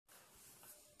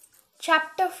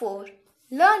Chapter 4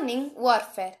 Learning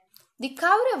Warfare. The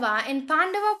Kaurava and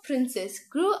Pandava princes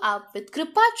grew up with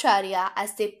Kripacharya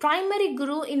as their primary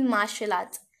guru in martial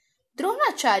arts.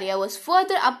 Dronacharya was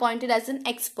further appointed as an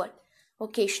expert.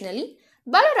 Occasionally,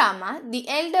 Balarama, the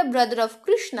elder brother of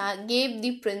Krishna, gave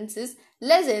the princes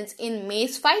lessons in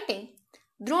mace fighting.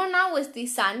 Drona was the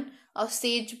son of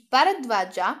sage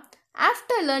Bharadwaja.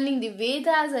 After learning the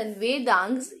Vedas and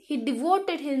Vedangas, he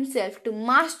devoted himself to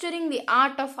mastering the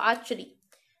art of archery.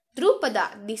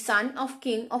 Drupada, the son of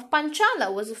king of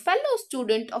Panchala, was a fellow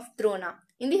student of Drona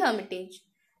in the hermitage.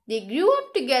 They grew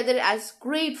up together as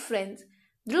great friends.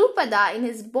 Drupada, in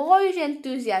his boyish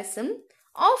enthusiasm,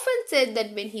 often said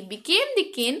that when he became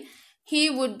the king, he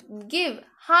would give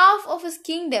half of his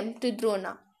kingdom to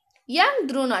Drona. Young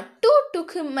Drona too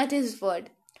took him at his word.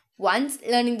 Once,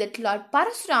 learning that Lord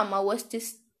Parasurama was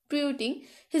disputing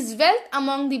his wealth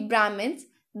among the Brahmins,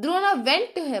 Drona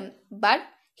went to him, but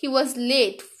he was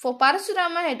late, for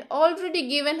Parasurama had already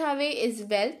given away his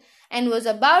wealth and was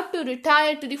about to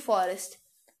retire to the forest.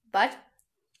 But,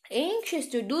 anxious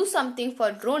to do something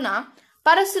for Drona,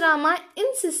 Parasurama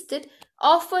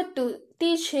offered to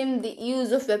teach him the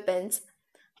use of weapons.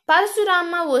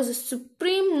 Parasurama was a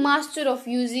supreme master of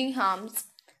using arms.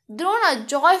 Drona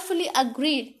joyfully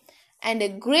agreed, and a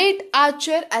great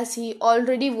archer as he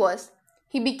already was,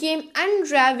 he became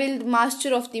unrivaled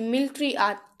master of the military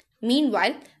art.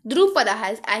 Meanwhile, Drupada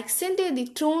has ascended the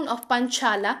throne of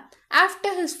Panchala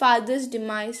after his father's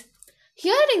demise.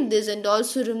 Hearing this and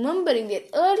also remembering their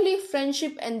early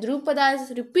friendship and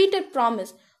Drupada's repeated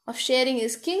promise of sharing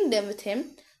his kingdom with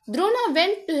him, Drona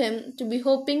went to him to be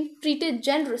hoping treated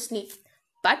generously.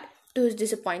 But, to his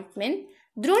disappointment,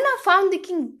 Drona found the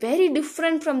king very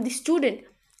different from the student.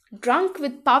 Drunk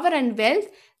with power and wealth,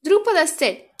 Drupada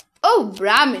said, "Oh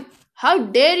Brahmin, how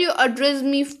dare you address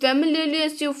me familiarly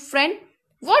as your friend?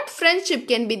 What friendship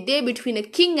can be there between a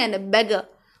king and a beggar?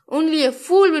 Only a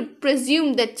fool would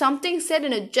presume that something said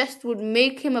in a jest would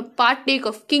make him a partake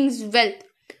of king's wealth.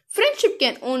 Friendship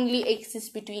can only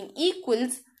exist between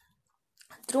equals."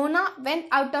 Drona went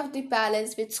out of the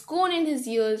palace with scorn in his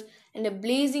ears and a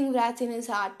blazing wrath in his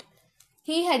heart.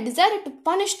 He had decided to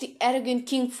punish the arrogant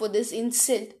king for this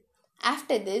insult.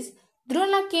 After this,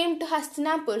 Drona came to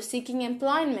Hastinapur seeking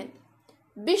employment.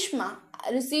 Bhishma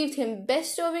received him,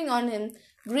 bestowing on him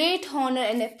great honor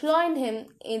and employed him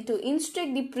to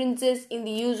instruct the princes in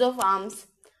the use of arms.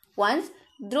 Once,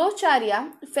 Drocharya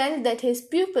felt that his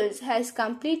pupils had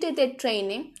completed their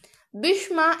training.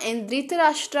 Bhishma and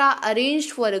Dhritarashtra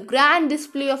arranged for a grand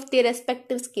display of their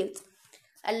respective skills.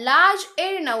 A large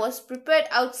arena was prepared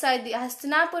outside the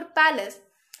Hastinapur palace.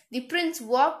 The prince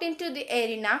walked into the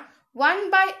arena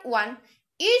one by one.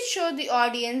 Each showed the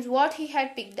audience what he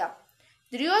had picked up.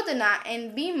 Duryodhana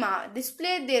and Bhima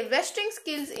displayed their wrestling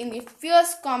skills in the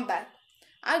fierce combat.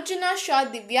 Arjuna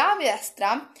shot the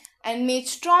Vyavyastra and made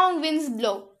strong winds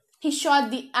blow. He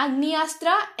shot the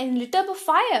Agnyastra and lit up a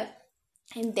fire.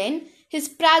 And then his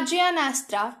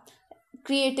Prajyanastra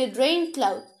created rain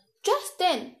clouds. Just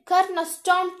then, Karna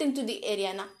stomped into the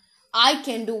arena. "I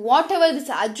can do whatever this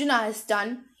Arjuna has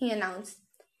done," he announced.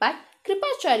 But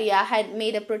Kripacharya had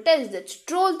made a protest that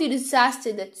stole the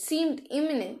disaster that seemed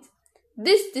imminent.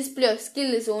 "This display of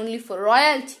skill is only for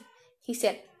royalty," he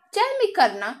said. "Tell me,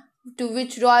 Karna, to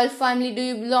which royal family do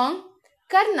you belong?"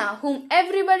 Karna, whom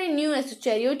everybody knew as the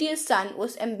charioteer's son,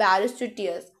 was embarrassed to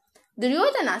tears.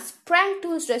 Duryodhana sprang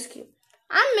to his rescue.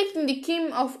 "I'm making the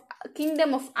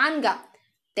kingdom of Anga.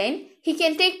 Then he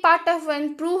can take part of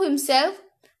and prove himself."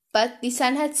 But the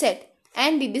son had said,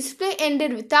 and the display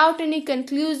ended without any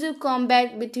conclusive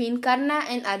combat between Karna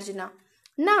and Arjuna.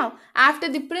 Now, after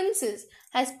the princes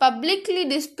has publicly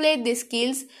displayed their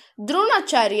skills,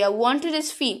 Dronacharya wanted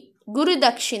his fee, Guru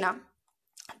Dakshina.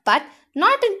 But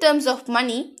not in terms of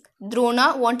money. Drona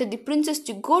wanted the princes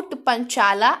to go to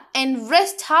Panchala and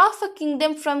wrest half a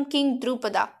kingdom from King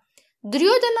Drupada.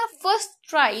 Duryodhana first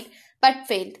tried but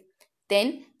failed.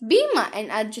 Then Bhima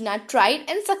and Arjuna tried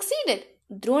and succeeded.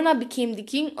 Drona became the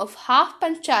king of half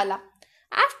Panchala.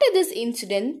 After this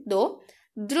incident, though,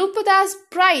 Drupada's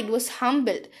pride was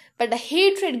humbled, but a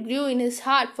hatred grew in his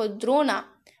heart for Drona,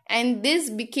 and this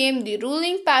became the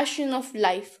ruling passion of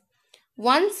life.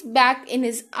 Once back in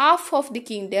his half of the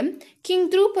kingdom, King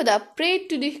Drupada prayed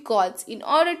to the gods in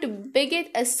order to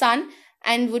beget a son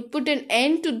and would put an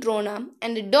end to Drona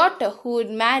and a daughter who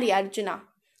would marry Arjuna.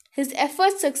 His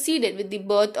efforts succeeded with the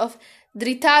birth of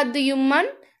Dhritardyumna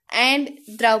and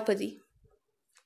Draupadi.